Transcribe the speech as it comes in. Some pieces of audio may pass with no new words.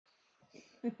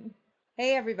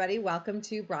Hey everybody, welcome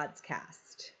to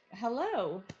Broadscast.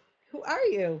 Hello. Who are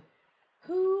you?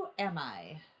 Who am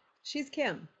I? She's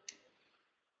Kim.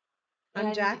 I'm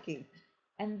And Jackie.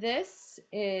 and this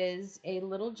is a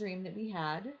little dream that we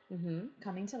had hmm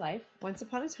coming to life. Once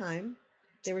upon a time,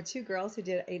 there were two girls who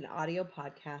did an audio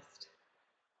podcast.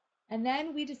 And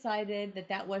then we decided that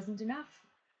that wasn't enough,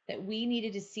 that we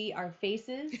needed to see our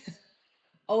faces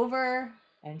over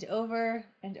and over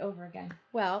and over again.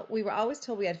 Well, we were always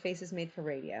told we had faces made for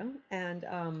radio, and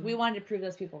We wanted to prove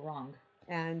those people wrong.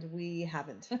 we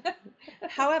haven't.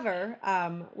 However,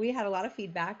 we had a lot of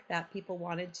feedback that people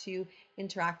wanted to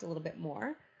interact a little bit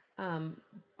more um,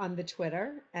 on the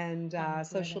Twitter and On the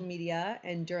social Twitter. media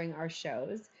and during our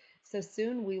shows. So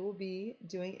soon we will be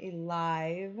doing a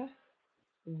live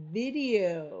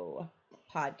video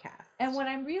podcast. And what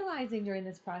I'm realizing during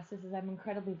this process is I'm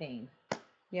incredibly vain.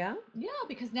 Yeah? Yeah,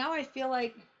 because now I feel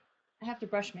like I have to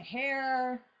brush my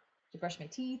hair, to brush my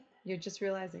teeth. You're just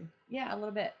realizing. Yeah, a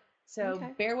little bit. So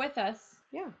Okay. bear with us.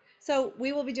 Yeah. So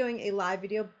we will be doing a live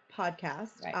video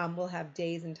podcast. Right. We'll have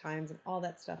days and times and all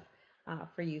that stuff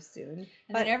for you soon.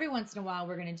 And then every once in a while,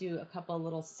 we're going to do a couple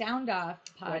little sound off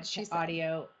What she podcast, said.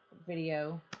 audio,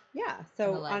 video. Yeah, And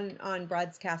so the like. on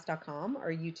broadscast.com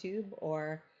or YouTube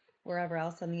or wherever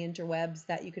else on the interwebs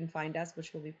that you can find us,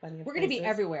 which will be plenty of We're going to be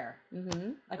places. everywhere,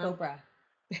 Mm-hmm. like Oprah,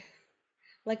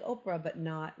 Like Oprah, but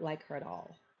not like her at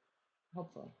all.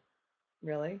 hopefully.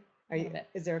 Really? A little bit.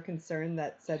 Is there a concern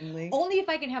that suddenly Only if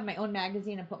I can have my own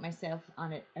magazine and put myself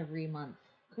on it every month.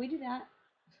 Can we do that?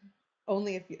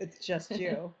 only if it's just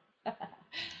you?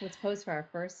 Let's pose for our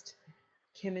first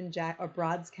Kim and Jack or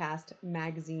Broadscast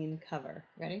magazine cover.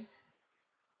 Ready?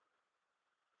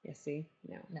 Yeah, see?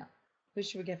 No. No. Who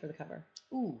should we get for the cover?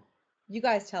 Ooh. You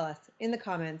guys tell us in the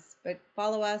comments, but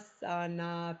follow us on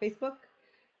Facebook,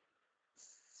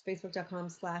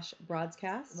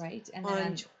 facebook.com/broadscast. Right. And On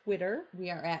then Twitter, we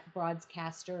are at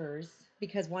Broadcasters.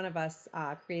 because one of us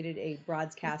created a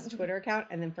Broadscast Twitter account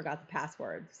and then forgot the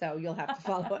password. So you'll have to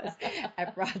follow us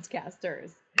at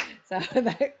Broadcasters. So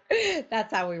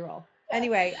that's how we roll.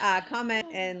 Anyway, comment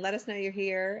and let us know you're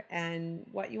here and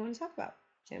what you want to talk about.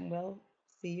 And we'll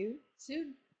see you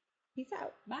Soon. Peace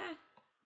out. Bye.